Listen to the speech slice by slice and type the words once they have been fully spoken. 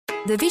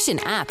The Vision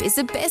app is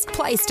the best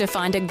place to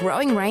find a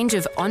growing range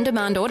of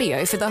on-demand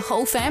audio for the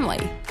whole family.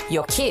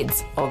 Your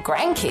kids or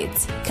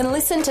grandkids can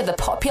listen to the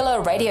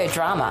popular radio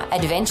drama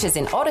Adventures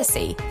in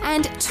Odyssey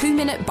and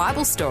 2-minute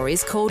Bible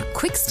stories called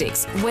Quick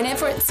Sticks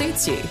whenever it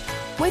suits you.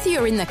 Whether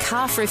you're in the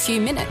car for a few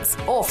minutes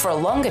or for a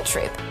longer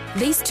trip,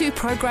 these 2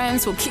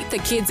 programs will keep the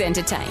kids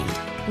entertained.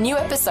 New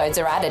episodes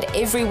are added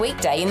every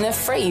weekday in the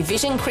free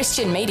Vision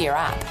Christian Media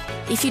app.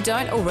 If you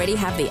don't already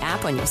have the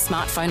app on your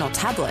smartphone or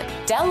tablet,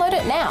 download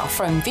it now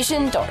from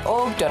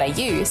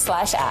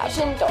vision.org.au/app.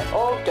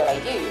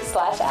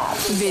 Vision.org.au/app.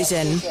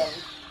 Vision.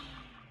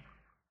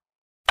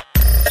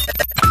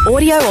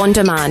 Audio on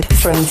demand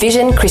from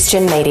Vision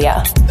Christian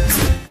Media.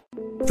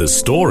 The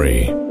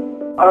story.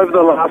 Over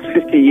the last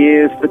 50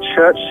 years, the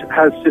church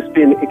has just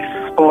been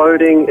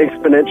exploding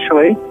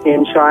exponentially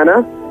in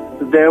China.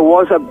 There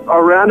was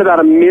around about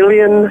 1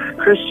 million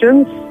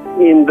Christians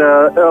in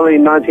the early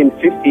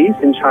 1950s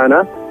in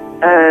China,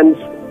 and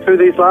through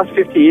these last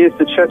 50 years,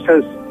 the church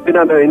has been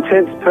under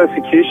intense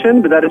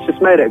persecution, but that has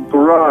just made it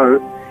grow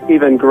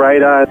even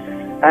greater.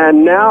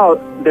 And now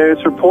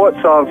there's reports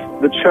of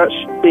the church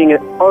being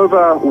at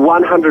over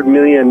 100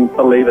 million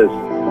believers.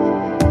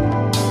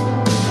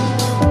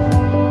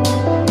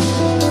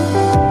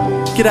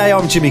 G'day,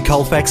 I'm Jimmy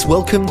Colfax.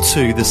 Welcome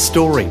to The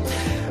Story.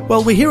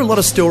 Well, we hear a lot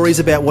of stories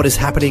about what is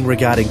happening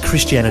regarding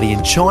Christianity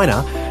in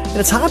China, and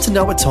it's hard to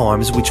know at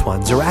times which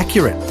ones are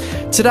accurate.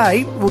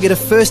 Today, we'll get a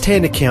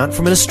first-hand account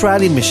from an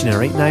Australian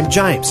missionary named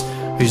James,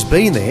 who's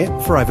been there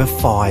for over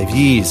 5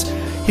 years.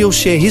 He'll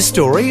share his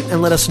story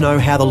and let us know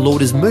how the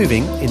Lord is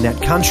moving in that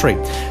country.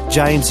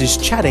 James is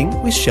chatting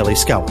with Shelley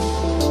Scully.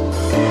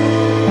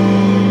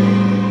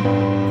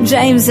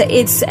 James,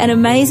 it's an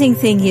amazing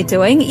thing you're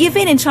doing. You've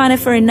been in China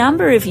for a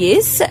number of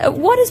years.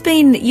 What has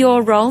been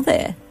your role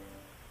there?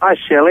 Hi,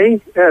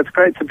 Shelley. Yeah, it's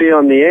great to be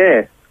on the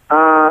air.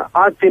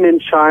 I've been in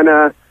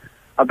China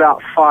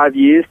about 5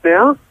 years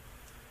now.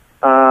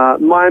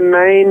 My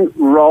main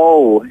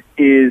role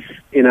is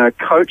in a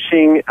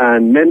coaching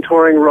and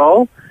mentoring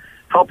role,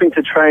 helping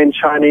to train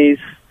Chinese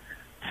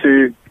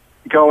to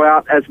go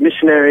out as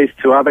missionaries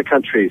to other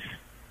countries.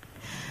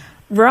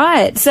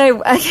 Right.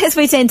 So I guess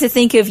we tend to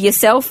think of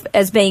yourself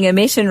as being a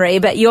missionary,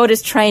 but you're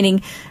just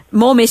training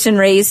more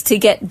missionaries to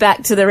get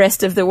back to the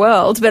rest of the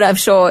world. But I'm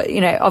sure,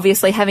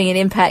 obviously having an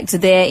impact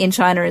there in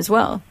China as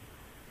well.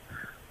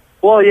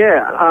 Well,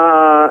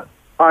 yeah.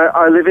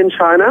 I live in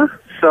China,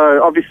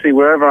 so obviously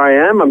wherever I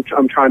am,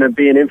 I'm trying to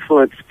be an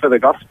influence for the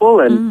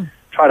gospel and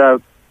try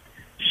to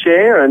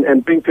share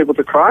and bring people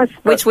to Christ.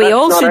 Which we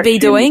all should be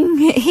doing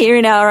here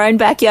in our own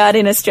backyard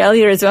in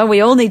Australia as well. We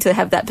all need to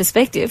have that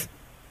perspective.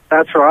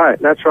 That's right.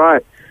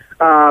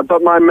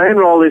 But my main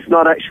role is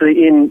not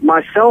actually in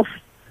myself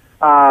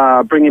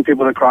bringing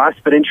people to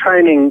Christ, but in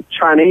training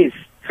Chinese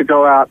to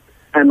go out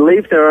and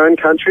leave their own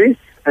countries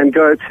and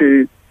go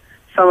to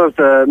some of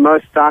the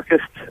most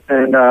darkest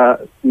and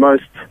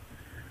most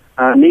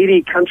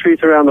needy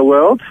countries around the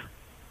world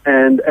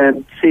and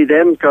see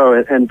them go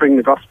and bring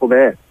the gospel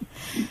there.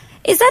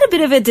 Is that a bit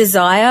of a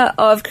desire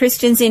of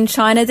Christians in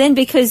China then?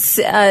 Because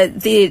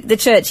the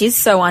church is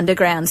so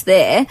underground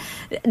there.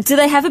 Do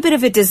they have a bit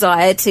of a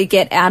desire to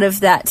get out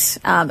of that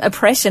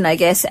oppression, I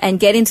guess, and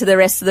get into the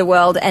rest of the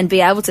world and be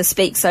able to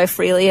speak so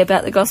freely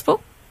about the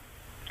gospel?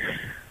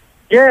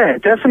 Yeah,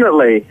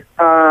 definitely.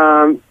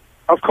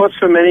 Of course,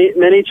 for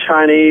many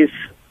Chinese,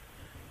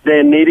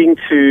 they're needing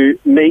to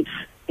meet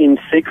in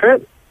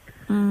secret,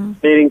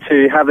 needing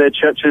to have their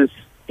churches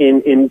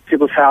in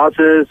people's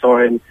houses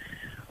or in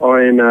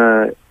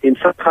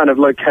some kind of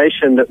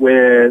location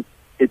where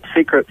it's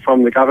secret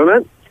from the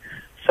government.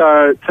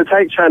 So to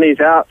take Chinese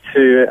out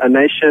to a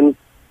nation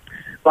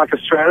like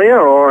Australia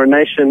or a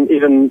nation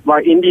even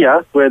like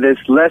India where there's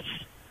less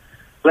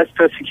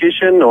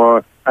persecution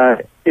or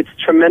it's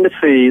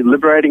tremendously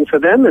liberating for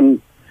them,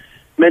 and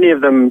many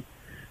of them,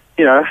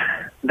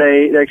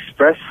 they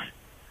express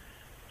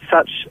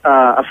such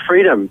a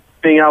freedom,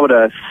 being able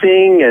to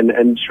sing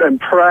and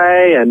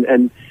pray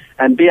and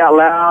be out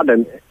loud,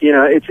 and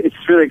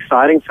it's really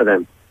exciting for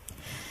them.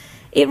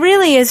 It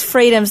really is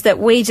freedoms that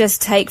we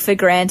just take for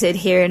granted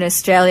here in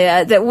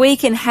Australia, that we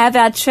can have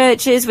our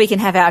churches, we can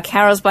have our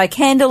carols by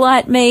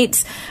candlelight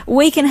meets,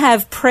 we can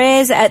have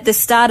prayers at the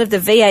start of the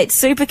V8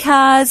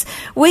 supercars,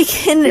 we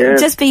can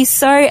just be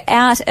so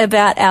out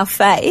about our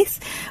faith.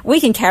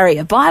 We can carry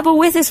a Bible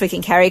with us, we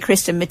can carry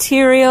Christian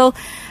material,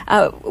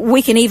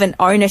 we can even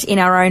own it in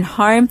our own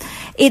home.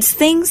 It's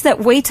things that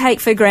we take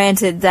for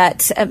granted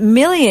that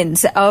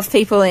millions of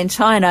people in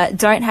China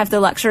don't have the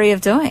luxury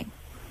of doing.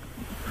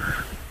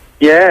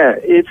 Yeah,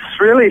 it's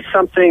really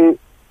something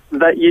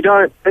that you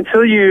don't,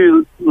 until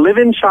you live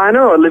in China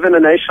or live in a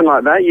nation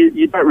like that,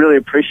 you don't really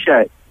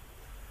appreciate.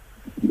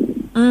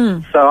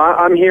 So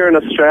I'm here in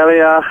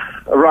Australia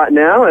right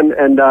now, and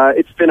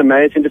it's been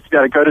amazing just to be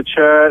able to go to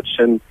church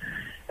and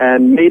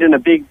meet in a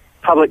big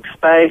public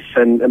space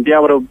and be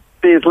able to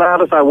be as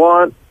loud as I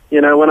want,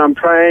 when I'm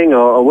praying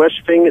or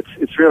worshiping.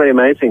 It's really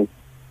amazing.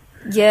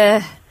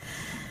 Yeah.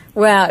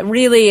 Wow, it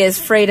really is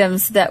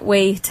freedoms that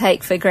we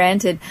take for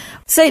granted.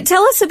 So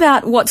tell us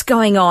about what's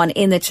going on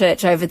in the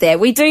church over there.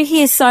 We do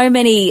hear so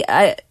many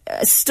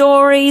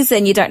stories,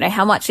 and you don't know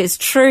how much is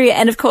true.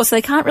 And, of course,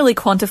 they can't really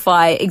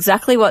quantify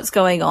exactly what's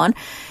going on.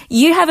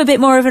 You have a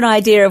bit more of an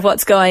idea of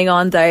what's going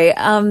on,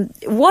 though.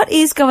 What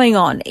is going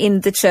on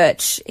in the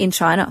church in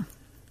China?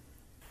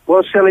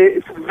 Well, Shelley,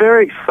 it's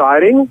very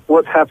exciting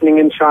what's happening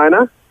in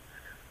China.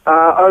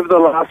 Over the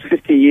last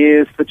 50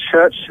 years, the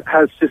church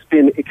has just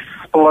been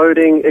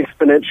exploding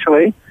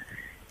exponentially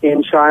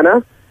in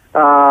China.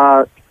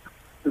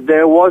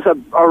 There was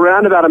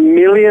around about 1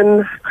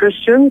 million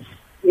Christians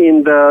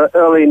in the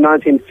early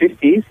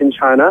 1950s in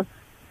China,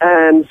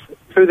 and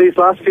through these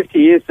last 50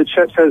 years, the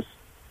church has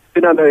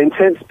been under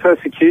intense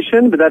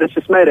persecution, but that has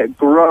just made it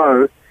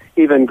grow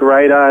even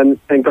greater,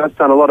 and God's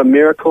done a lot of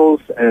miracles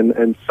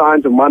and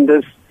signs and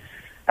wonders.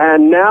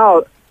 And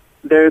now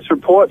there's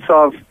reports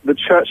of the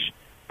church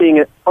being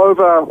at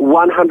over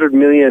 100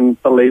 million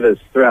believers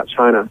throughout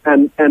China,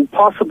 and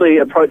possibly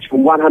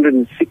approaching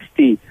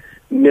 160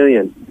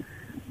 million.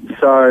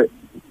 So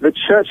the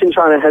church in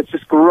China has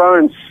just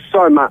grown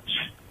so much.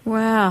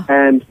 Wow.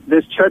 And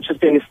there's churches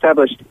being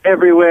established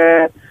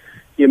everywhere.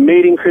 You're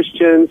meeting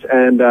Christians,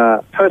 and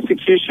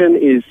persecution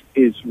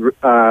is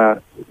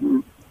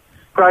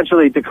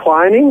gradually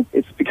declining.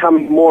 It's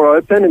becoming more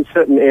open in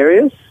certain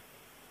areas.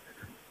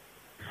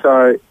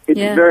 So it's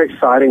very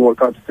exciting what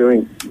God's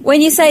doing.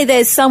 When you say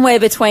there's somewhere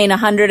between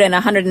 100 and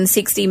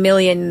 160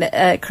 million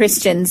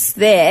Christians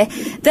there,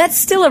 that's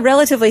still a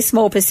relatively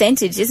small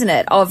percentage, isn't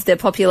it, of the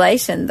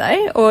population,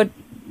 though? Or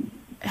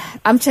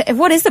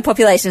what is the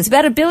population? It's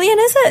about 1 billion,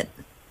 is it,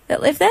 that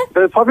live there?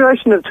 The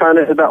population of China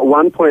is about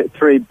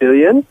 1.3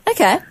 billion.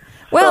 Okay.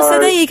 Well, so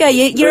there you go.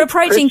 You're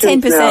approaching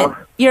 10%. Now,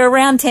 you're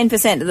around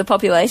 10% of the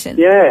population.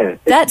 Yeah.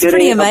 That's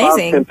pretty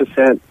amazing. Above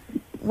 10%.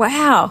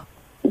 Wow.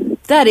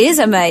 That is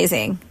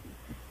amazing.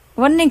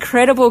 What an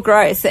incredible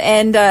growth.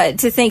 And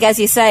to think, as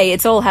you say,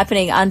 it's all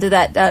happening under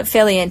that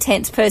fairly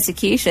intense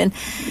persecution.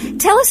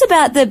 Tell us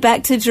about the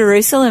Back to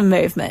Jerusalem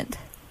movement.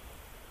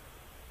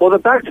 Well, the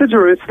Back to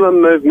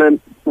Jerusalem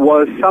movement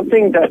was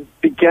something that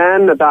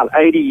began about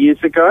 80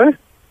 years ago.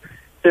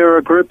 There were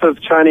a group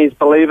of Chinese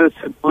believers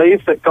who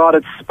believed that God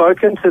had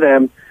spoken to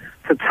them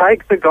to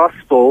take the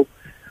gospel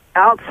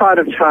outside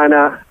of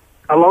China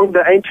along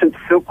the ancient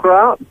Silk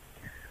Route,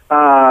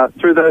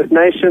 through those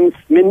nations,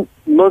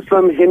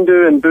 Muslim,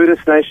 Hindu, and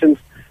Buddhist nations,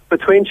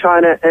 between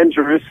China and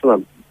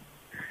Jerusalem.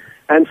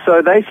 And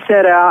so they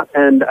set out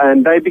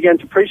and they began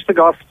to preach the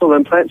gospel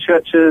and plant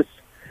churches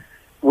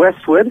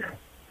westward.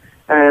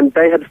 And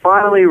they had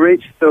finally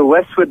reached the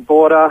westward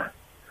border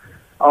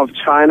of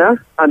China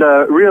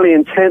under really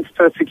intense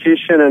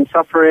persecution and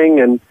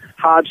suffering and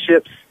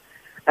hardships.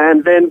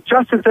 And then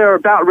just as they were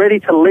about ready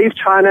to leave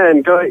China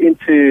and go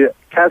into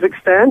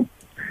Kazakhstan,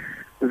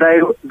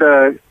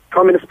 the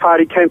Communist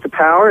Party came to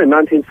power in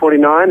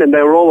 1949, and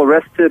they were all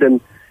arrested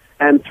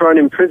and thrown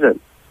in prison.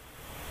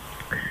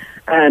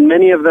 And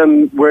many of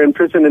them were in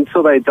prison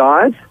until they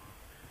died.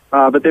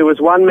 But there was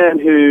one man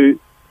who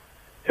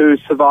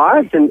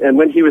survived, and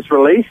when he was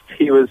released,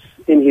 he was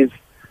in his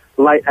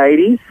late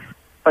 80s.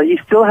 But he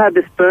still had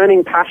this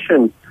burning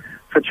passion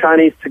for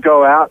Chinese to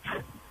go out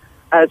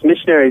as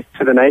missionaries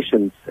to the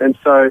nations. And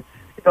so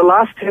in the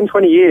last 10,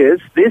 20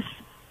 years, this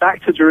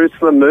Back to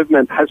Jerusalem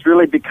movement has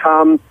really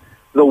become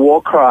the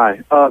war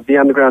cry of the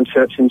underground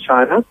church in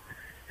China.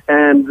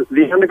 And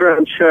the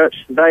underground church,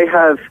 they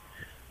have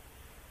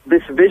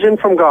this vision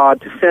from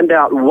God to send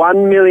out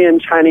 1 million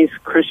Chinese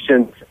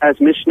Christians as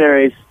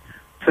missionaries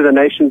to the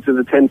nations of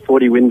the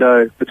 1040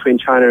 window between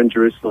China and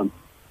Jerusalem.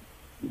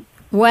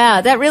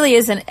 Wow, that really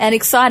is an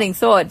exciting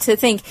thought, to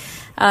think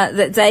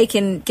that they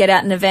can get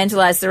out and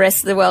evangelize the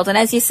rest of the world. And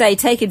as you say,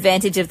 take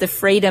advantage of the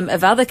freedom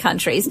of other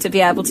countries to be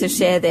able to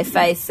share their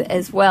faith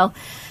as well.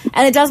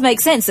 And it does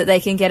make sense that they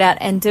can get out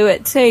and do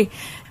it too.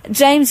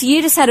 James,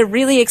 you just had a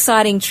really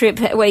exciting trip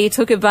where you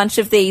took a bunch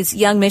of these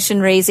young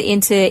missionaries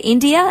into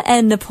India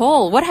and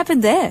Nepal. What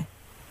happened there?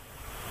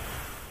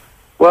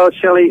 Well,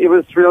 Shelley, it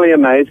was really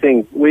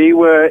amazing. We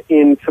were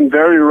in some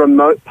very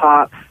remote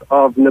parts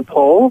of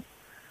Nepal,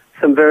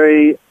 some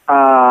very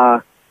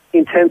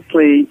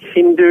intensely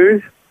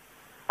Hindu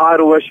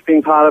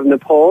idol-worshipping part of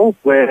Nepal,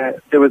 where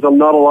there was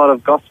not a lot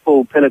of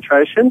gospel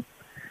penetration.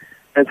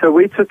 And so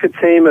we took a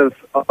team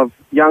of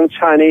young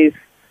Chinese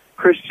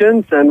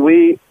Christians, and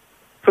we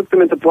took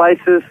them into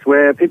places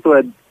where people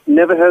had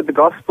never heard the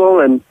gospel,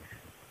 and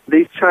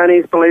these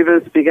Chinese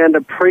believers began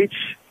to preach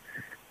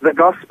the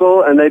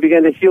gospel, and they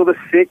began to heal the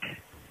sick,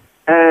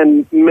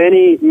 and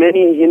many,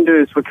 many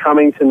Hindus were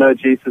coming to know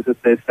Jesus as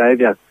their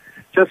Savior.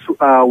 Just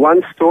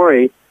one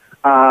story,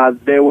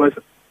 there was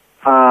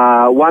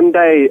one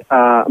day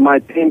my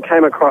team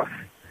came across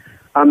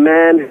a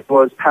man who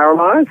was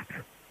paralyzed.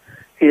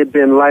 He had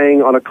been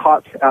laying on a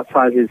cot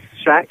outside his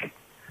shack,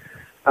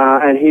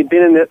 and he'd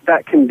been in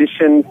that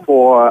condition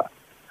for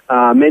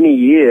many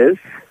years.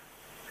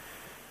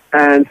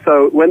 And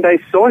so when they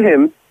saw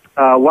him,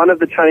 one of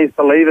the Chinese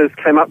believers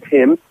came up to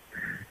him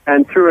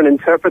and through an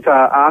interpreter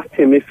asked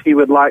him if he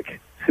would like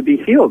to be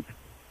healed?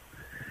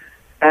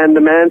 And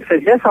the man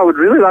said, yes, I would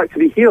really like to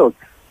be healed.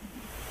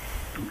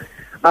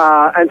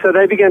 And so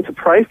they began to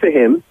pray for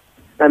him,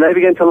 and they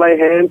began to lay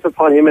hands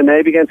upon him, and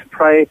they began to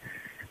pray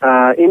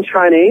in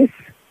Chinese.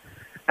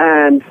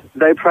 And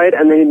they prayed,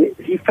 and then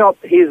he felt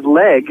his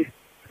leg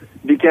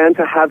began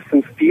to have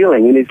some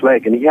feeling in his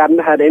leg, and he hadn't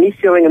had any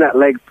feeling in that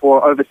leg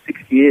for over 6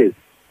 years.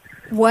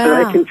 Wow.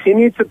 So they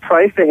continued to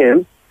pray for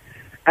him,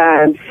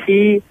 and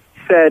he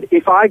said,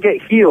 if I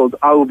get healed,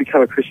 I will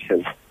become a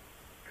Christian.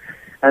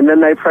 And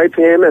then they prayed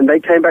for him, and they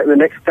came back the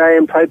next day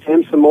and prayed for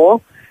him some more,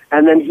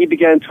 and then he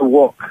began to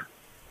walk.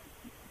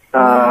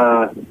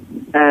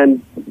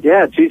 And,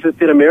 yeah, Jesus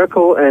did a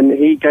miracle, and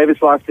he gave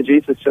his life to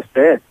Jesus just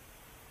there.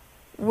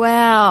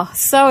 Wow,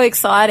 so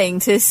exciting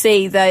to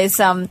see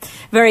those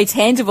very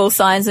tangible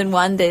signs and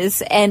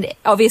wonders, and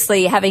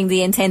obviously having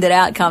the intended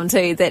outcome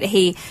too, that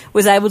he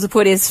was able to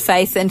put his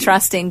faith and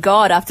trust in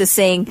God after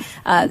seeing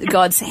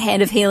God's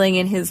hand of healing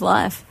in his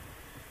life.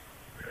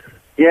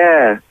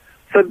 Yeah.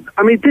 So,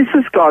 I mean, this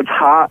is God's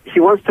heart.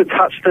 He wants to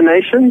touch the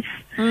nations.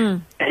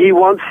 He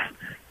wants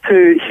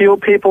to heal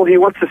people. He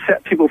wants to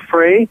set people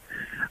free.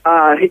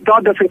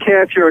 God doesn't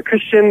care if you're a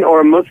Christian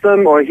or a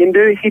Muslim or a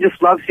Hindu. He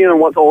just loves you and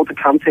wants all to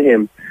come to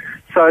him.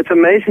 So it's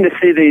amazing to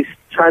see these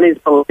Chinese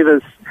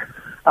believers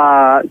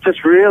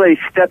just really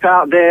step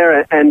out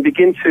there and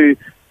begin to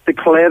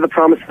declare the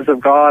promises of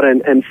God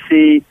and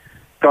see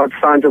God's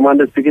signs and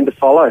wonders begin to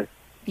follow.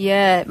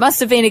 Yeah, it must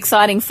have been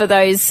exciting for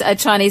those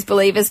Chinese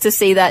believers to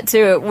see that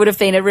too. It would have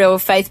been a real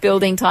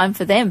faith-building time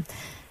for them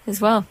as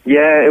well.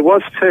 Yeah, it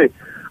was too.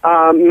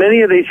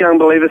 Many of these young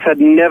believers had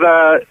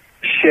never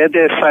shared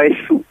their faith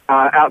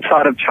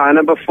outside of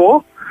China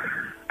before.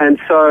 And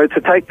so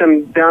to take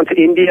them down to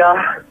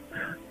India,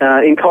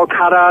 in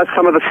Kolkata,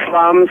 some of the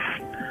slums,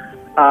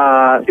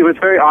 it was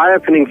very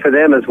eye-opening for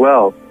them as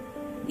well.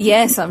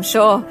 Yes, I'm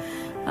sure.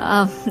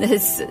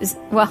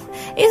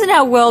 Isn't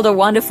our world a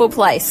wonderful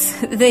place?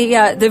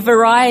 The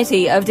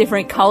variety of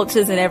different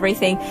cultures and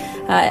everything,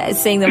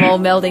 seeing them all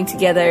melding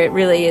together, it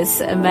really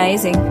is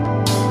amazing.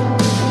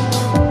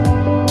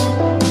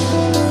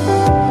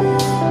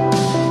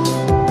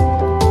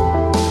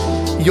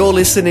 You're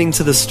listening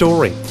to The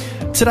Story.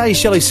 Today,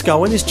 Shelley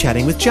Scowen is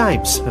chatting with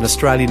James, an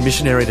Australian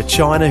missionary to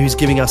China who's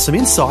giving us some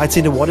insights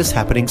into what is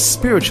happening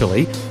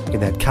spiritually in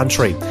that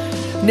country.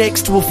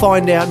 Next, we'll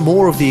find out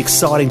more of the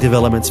exciting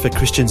developments for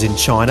Christians in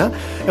China,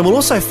 and we'll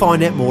also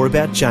find out more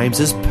about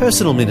James's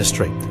personal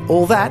ministry.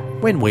 All that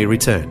when we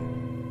return.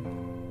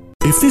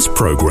 If this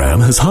program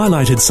has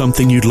highlighted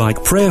something you'd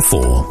like prayer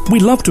for,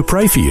 we'd love to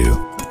pray for you.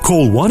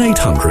 Call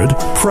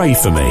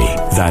 1-800-PRAY-FOR-ME.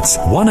 That's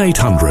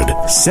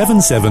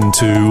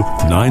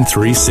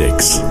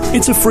 1-800-772-936.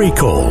 It's a free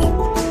call.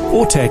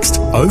 Or text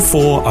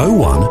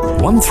 0401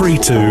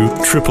 132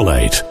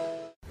 888.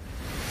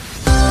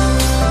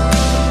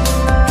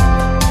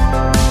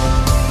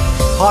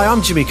 Hi,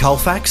 I'm Jimmy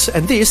Colfax,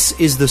 and this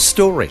is The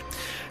Story.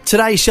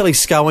 Today, Shelley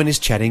Scowen is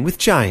chatting with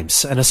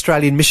James, an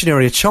Australian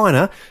missionary to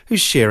China who's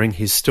sharing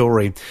his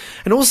story,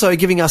 and also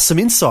giving us some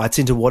insights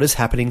into what is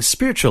happening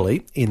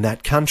spiritually in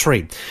that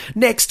country.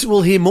 Next,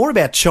 we'll hear more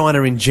about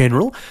China in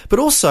general, but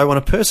also on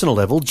a personal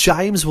level,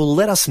 James will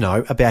let us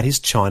know about his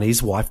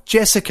Chinese wife,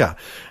 Jessica,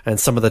 and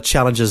some of the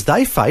challenges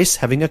they face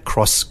having a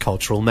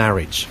cross-cultural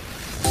marriage.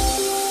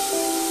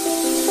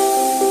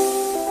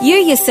 You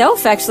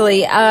yourself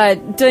actually are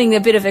doing a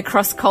bit of a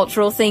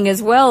cross-cultural thing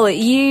as well.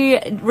 You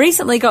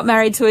recently got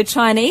married to a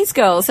Chinese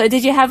girl. So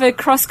did you have a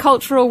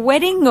cross-cultural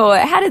wedding, or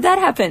how did that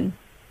happen?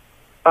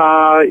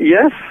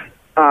 Yes.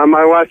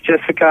 My wife,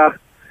 Jessica,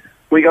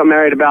 we got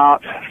married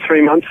about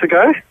 3 months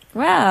ago.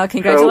 Wow,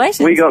 congratulations.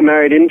 So we got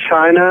married in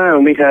China,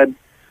 and we had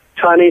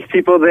Chinese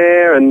people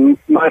there, and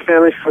my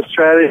family from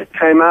Australia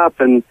came up,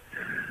 and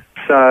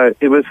so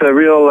it was a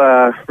real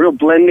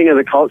blending of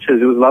the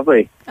cultures. It was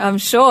lovely. I'm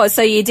sure.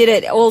 So you did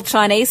it all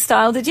Chinese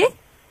style, did you?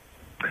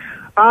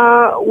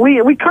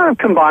 We kind of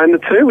combined the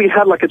two. We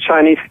had like a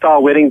Chinese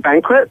style wedding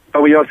banquet,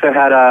 but we also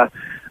had a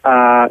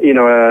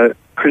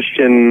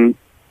Christian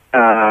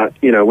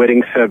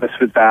wedding service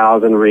with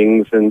vows and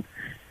rings and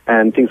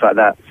things like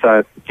that.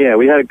 So yeah,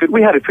 we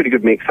had a pretty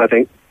good mix, I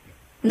think.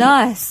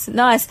 Nice.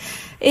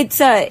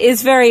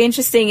 It's very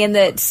interesting in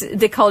that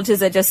the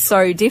cultures are just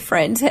so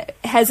different.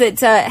 Has it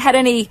had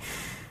any,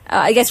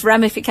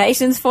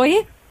 ramifications for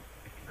you?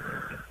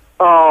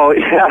 Oh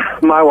yeah,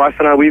 my wife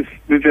and I we've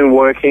been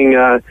working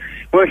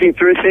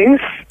through things.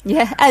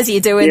 Yeah, as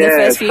you do in the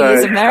first few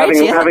years of marriage.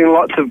 Having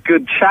lots of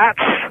good chats.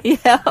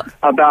 Yeah.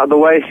 About the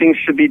way things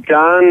should be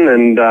done,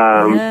 and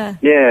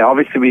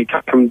obviously we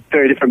come from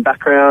very different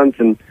backgrounds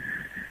and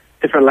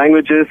different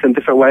languages and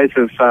different ways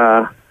of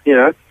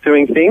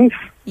doing things.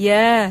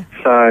 Yeah.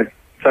 So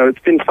it's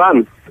been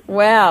fun.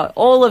 Wow.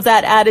 All of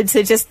that added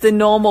to just the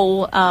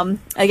normal,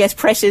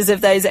 pressures of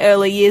those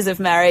early years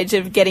of marriage,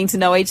 of getting to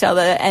know each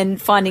other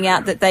and finding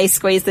out that they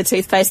squeeze the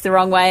toothpaste the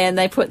wrong way and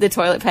they put the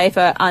toilet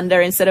paper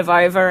under instead of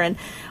over, and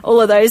all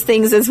of those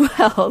things as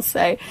well.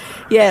 So,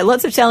 yeah,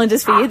 lots of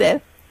challenges for you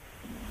there.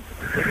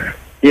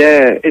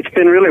 Yeah, it's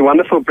been really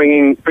wonderful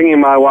bringing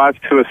my wife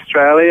to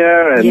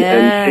Australia, and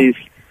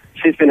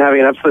she's been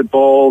having an absolute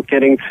ball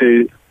getting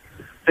to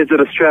visit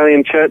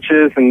Australian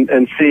churches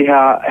and see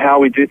how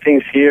we do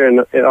things here in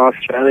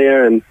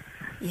Australia, and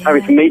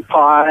having some meat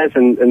pies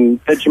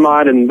and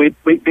Vegemite and wheat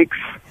bix.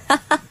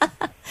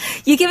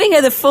 You're giving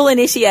her the full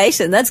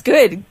initiation. That's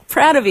good.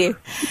 Proud of you.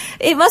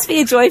 It must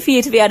be a joy for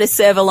you to be able to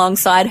serve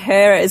alongside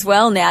her as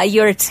well now.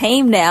 You're a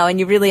team now and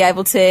you're really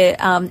able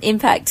to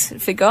impact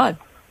for God.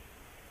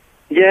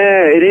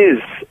 Yeah, it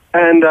is.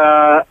 And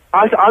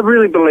I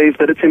really believe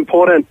that it's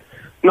important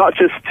not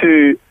just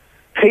to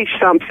teach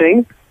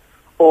something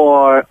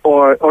or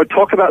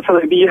talk about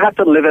something, but you have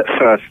to live it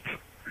first.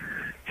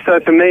 So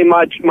for me,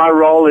 my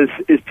role is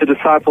to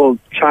disciple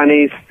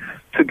Chinese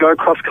to go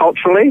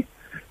cross-culturally,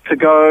 to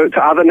go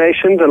to other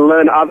nations and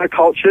learn other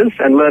cultures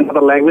and learn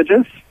other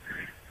languages.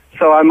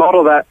 So I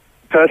model that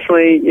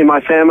personally in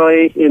my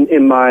family,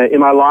 in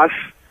my life,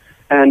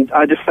 and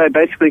I just say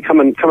basically come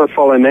and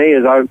follow me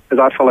as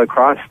I follow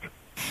Christ.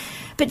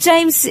 But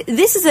James,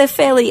 this is a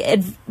fairly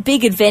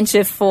big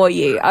adventure for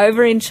you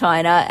over in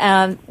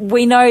China.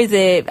 We know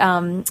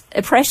the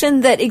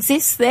oppression that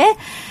exists there,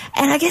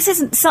 and I guess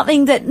it's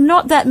something that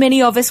not that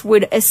many of us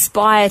would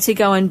aspire to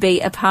go and be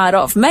a part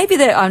of. Maybe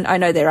I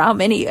know there are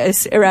many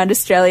around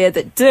Australia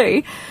that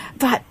do,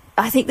 but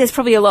I think there's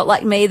probably a lot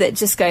like me that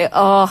just go,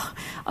 oh,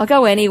 I'll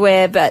go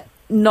anywhere, but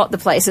not the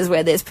places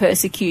where there's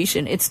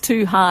persecution. It's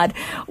too hard.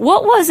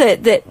 What was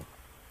it that,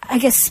 I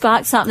guess,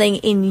 sparked something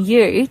in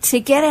you to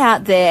get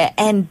out there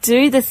and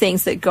do the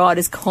things that God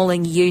is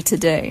calling you to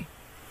do?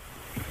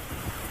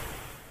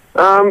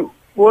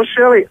 Well,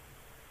 Shirley,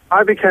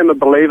 I became a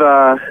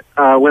believer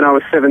when I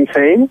was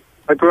 17.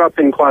 I grew up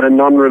in quite a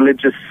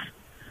non-religious,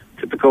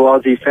 typical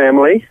Aussie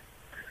family.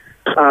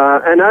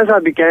 And as I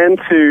began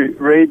to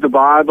read the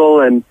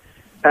Bible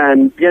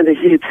and began to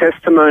hear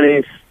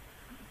testimonies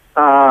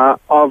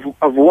of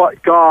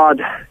what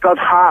God's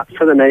heart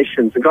for the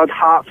nations and God's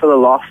heart for the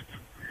lost,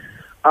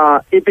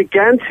 it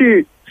began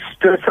to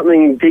stir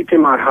something deep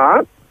in my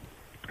heart.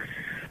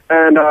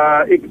 And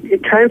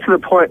it came to the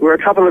point where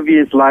a couple of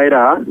years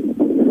later,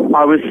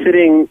 I was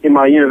sitting in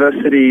my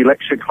university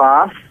lecture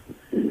class,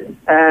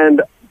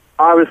 and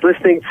I was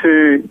listening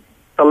to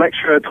the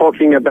lecturer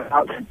talking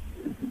about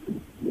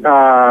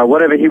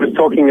whatever he was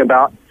talking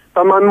about,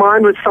 but my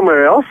mind was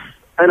somewhere else,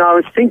 and I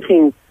was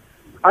thinking,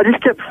 I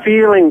just kept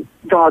feeling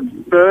God's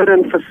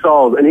burden for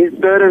souls and his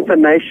burden for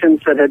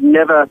nations that had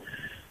never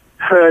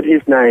heard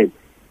his name.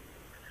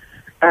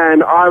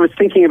 And I was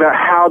thinking about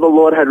how the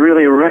Lord had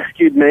really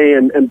rescued me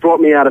and brought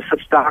me out of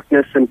such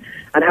darkness, and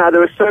how there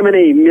were so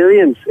many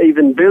millions,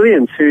 even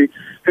billions, who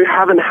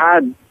haven't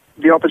had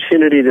the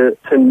opportunity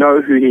to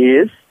know who he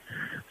is.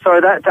 So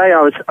that day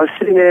I was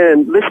sitting there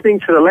and listening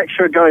to the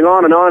lecture going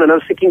on, and I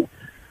was thinking,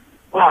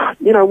 wow,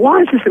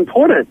 why is this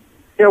important?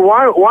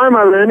 Why am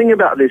I learning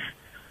about this?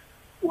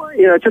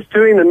 Just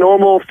doing the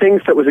normal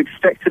things that was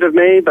expected of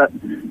me, but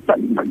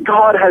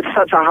God has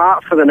such a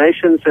heart for the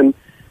nations, and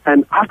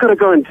I've got to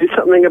go and do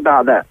something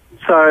about that.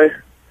 So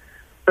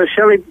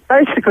Shelley,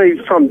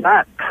 basically from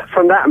that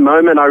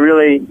moment, I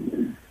really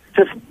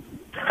just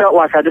felt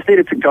like I just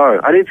needed to go.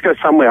 I needed to go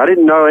somewhere. I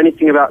didn't know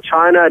anything about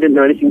China. I didn't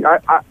know anything.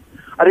 I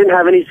didn't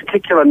have any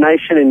particular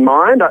nation in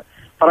mind, but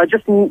I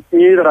just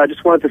knew that I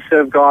just wanted to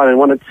serve God and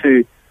wanted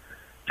to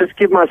just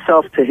give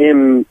myself to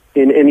him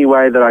in any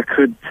way that I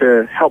could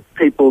to help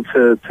people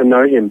to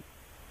know him.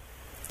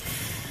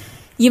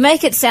 You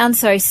make it sound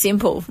so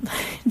simple,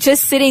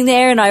 just sitting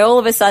there and I all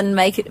of a sudden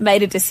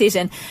made a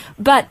decision.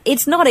 But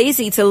it's not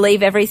easy to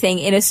leave everything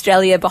in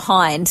Australia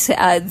behind.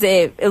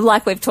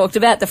 Like we've talked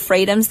about, the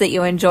freedoms that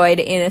you enjoyed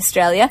in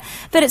Australia,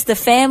 but it's the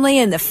family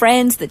and the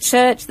friends, the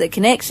church, the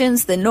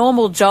connections, the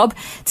normal job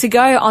to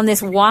go on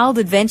this wild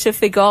adventure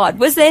for God.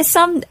 Was there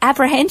some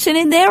apprehension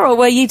in there, or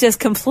were you just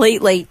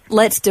completely,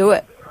 let's do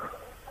it?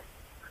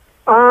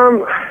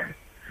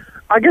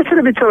 I guess it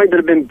had been something that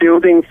had been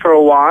building for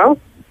a while.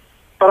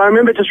 But I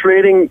remember just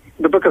reading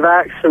the book of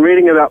Acts and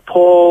reading about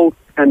Paul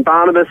and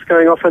Barnabas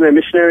going off on their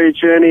missionary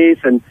journeys,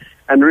 and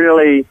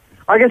really,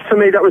 I guess for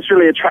me that was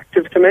really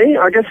attractive to me.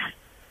 I guess,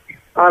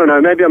 I don't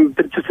know, maybe I'm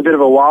just a bit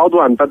of a wild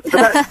one, but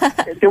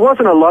there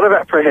wasn't a lot of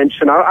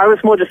apprehension. I was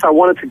more just I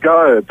wanted to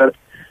go, but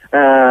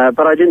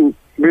I didn't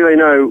really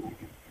know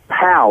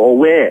how or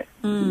where.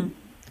 Mm.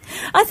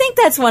 I think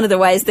that's one of the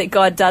ways that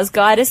God does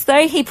guide us,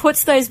 though. He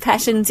puts those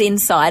passions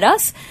inside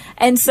us.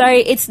 And so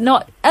it's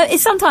not,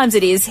 sometimes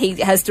it is,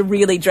 he has to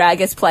really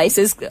drag us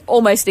places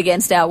almost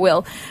against our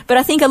will. But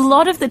I think a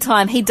lot of the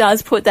time he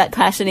does put that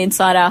passion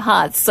inside our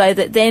hearts, so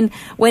that then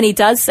when he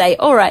does say,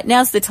 all right,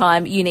 now's the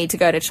time you need to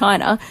go to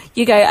China,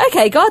 you go,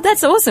 okay, God,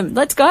 that's awesome.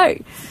 Let's go.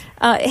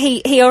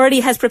 He already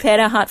has prepared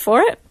our heart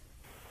for it.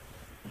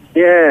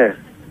 Yeah,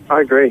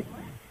 I agree.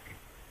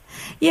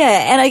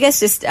 Yeah, and I guess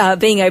just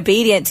being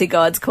obedient to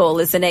God's call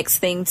is the next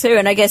thing too.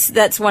 And I guess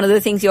that's one of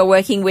the things you're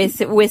working with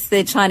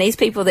the Chinese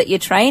people that you're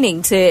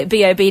training, to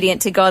be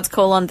obedient to God's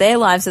call on their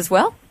lives as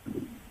well.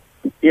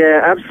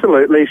 Yeah,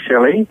 absolutely,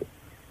 Shelley.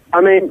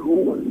 I mean,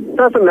 it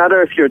doesn't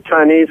matter if you're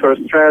Chinese or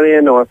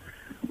Australian or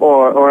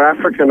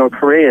African or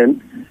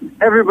Korean.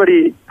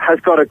 Everybody has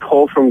got a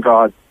call from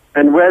God.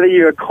 And whether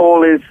your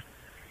call is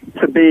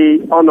to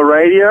be on the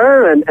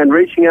radio and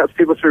reaching out to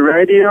people through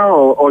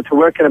radio, or to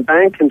work in a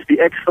bank and to be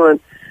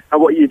excellent at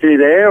what you do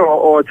there,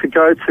 or to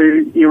go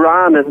to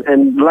Iran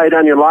and lay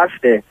down your life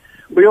there.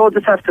 We all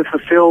just have to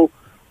fulfill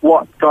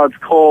what God's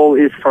call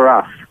is for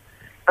us.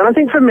 And I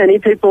think for many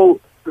people,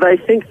 they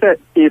think that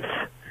if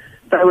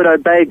they would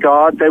obey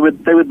God, they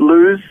would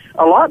lose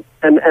a lot,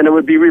 and it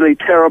would be really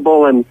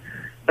terrible, and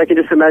they can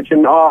just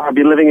imagine, I'd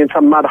be living in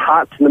some mud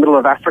hut in the middle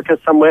of Africa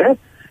somewhere.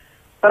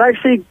 But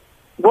actually,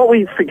 what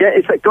we forget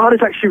is that God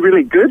is actually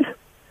really good,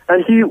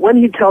 and when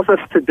He tells us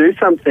to do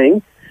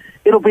something,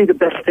 it'll be the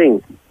best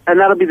thing, and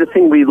that'll be the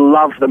thing we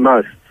love the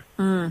most.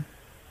 Mm.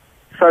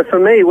 So for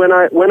me, when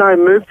I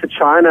moved to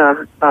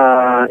China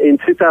in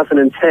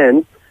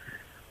 2010,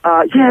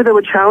 there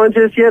were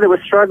challenges, there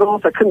were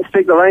struggles. I couldn't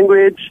speak the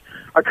language,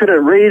 I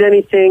couldn't read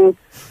anything,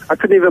 I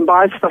couldn't even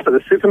buy stuff at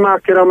the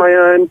supermarket on my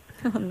own.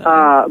 Oh,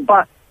 no.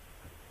 But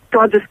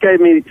God just gave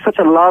me such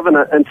a love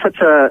and such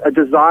a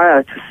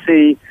desire to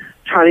see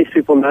Chinese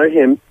people know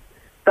Him,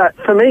 that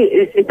for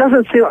me, I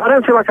don't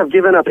feel like I've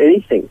given up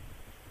anything.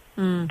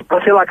 Mm.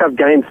 I feel like I've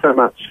gained so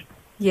much.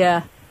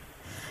 Yeah.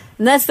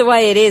 And that's the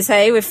way it is,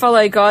 hey? We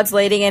follow God's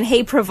leading and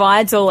He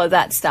provides all of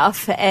that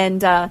stuff.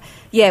 And,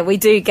 we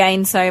do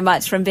gain so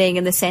much from being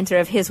in the centre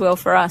of His will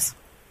for us.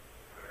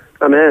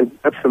 Amen.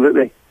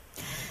 Absolutely.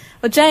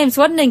 Well, James,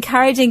 what an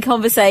encouraging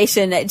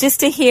conversation just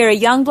to hear a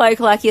young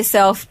bloke like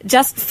yourself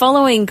just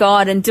following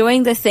God and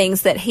doing the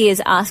things that He is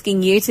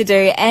asking you to do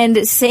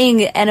and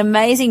seeing an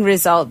amazing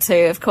result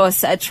too. Of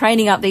course,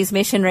 training up these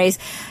missionaries,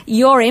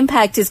 your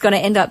impact is going to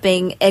end up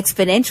being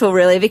exponential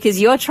really,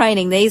 because you're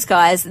training these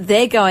guys,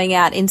 they're going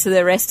out into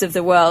the rest of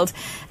the world,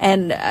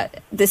 and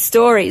the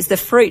stories, the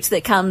fruit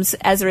that comes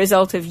as a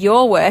result of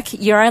your work,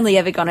 you're only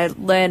ever going to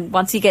learn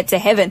once you get to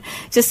heaven.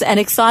 Just an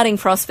exciting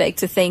prospect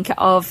to think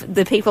of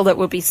the people that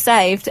will be saved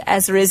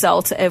as a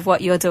result of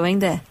what you're doing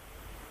there.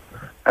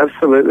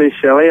 Absolutely,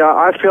 Shelley.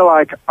 I feel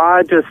like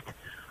I just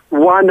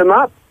wind them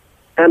up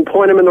and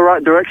point them in the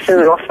right direction,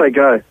 and off they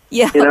go.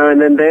 Yeah. And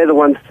then they're the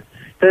ones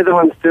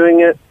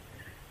doing it.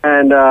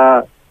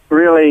 And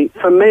really,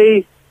 for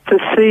me, to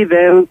see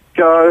them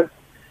go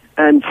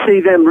and see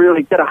them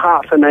really get a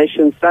heart for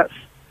nations, that's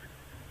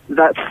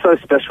so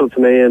special to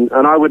me, and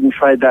I wouldn't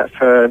trade that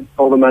for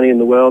all the money in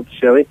the world,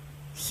 Shelley.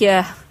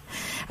 Yeah.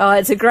 Oh,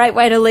 it's a great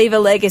way to leave a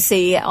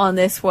legacy on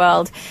this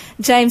world.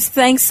 James,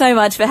 thanks so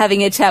much for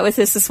having a chat with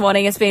us this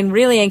morning. It's been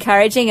really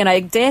encouraging and I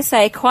dare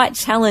say quite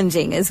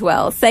challenging as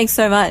well. Thanks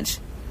so much.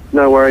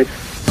 No worries.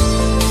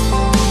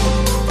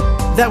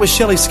 That was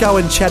Shelley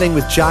Scowen chatting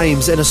with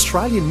James, an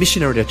Australian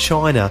missionary to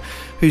China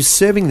who's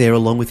serving there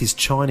along with his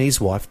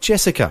Chinese wife,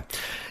 Jessica.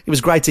 It was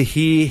great to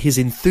hear his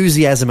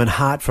enthusiasm and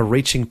heart for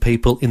reaching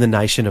people in the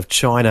nation of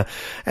China.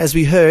 As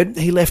we heard,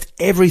 he left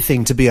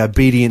everything to be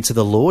obedient to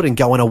the Lord and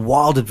go on a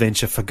wild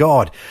adventure for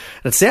God.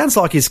 And it sounds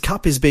like his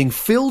cup is being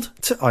filled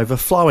to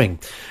overflowing.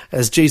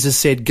 As Jesus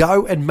said,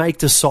 "Go and make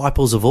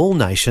disciples of all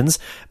nations,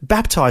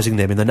 baptizing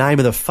them in the name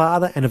of the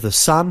Father and of the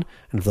Son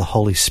and of the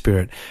Holy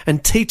Spirit,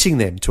 and teaching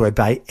them to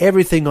obey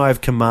everything I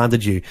have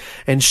commanded you.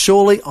 And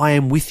surely I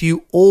am with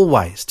you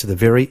always to the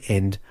very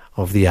end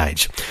of the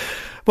age."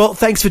 Well,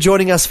 thanks for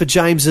joining us for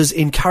James's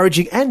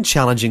encouraging and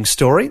challenging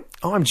story.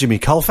 I'm Jimmy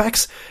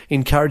Colfax,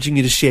 encouraging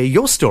you to share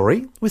your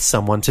story with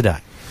someone today.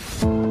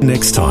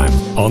 Next time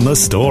on The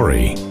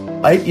Story.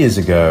 8 years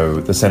ago,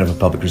 the Centre for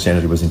Public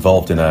Christianity was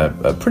involved in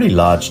a pretty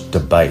large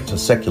debate, a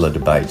secular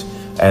debate.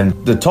 And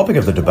the topic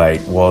of the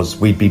debate was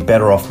we'd be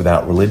better off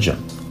without religion.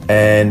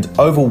 And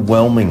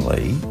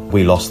overwhelmingly,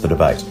 we lost the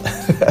debate.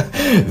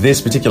 This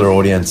particular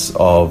audience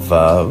of,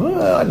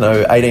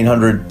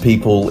 1,800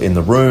 people in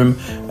the room,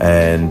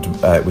 and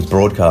it was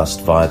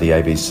broadcast via the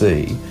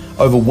ABC.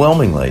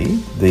 Overwhelmingly,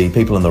 the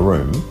people in the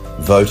room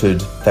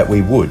voted that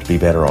we would be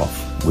better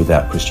off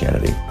without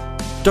Christianity.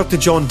 Dr.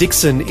 John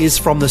Dixon is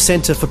from the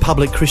Centre for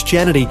Public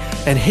Christianity,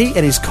 and he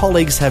and his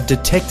colleagues have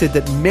detected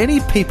that many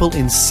people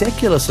in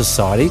secular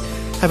society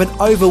have an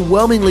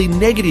overwhelmingly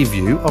negative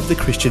view of the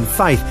Christian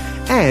faith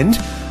and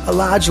are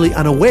largely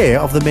unaware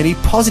of the many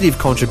positive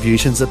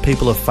contributions that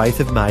people of faith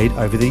have made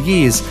over the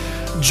years.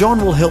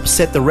 John will help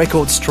set the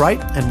record straight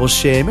and will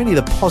share many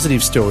of the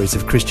positive stories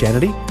of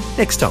Christianity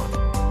next time.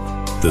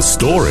 The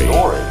Story.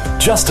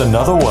 Just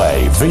another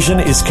way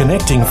Vision is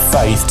connecting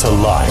faith to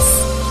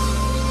life.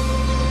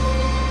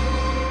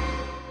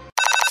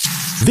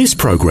 This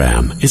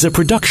program is a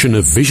production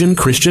of Vision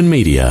Christian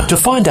Media. To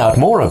find out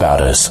more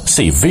about us,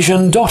 see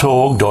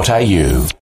vision.org.au.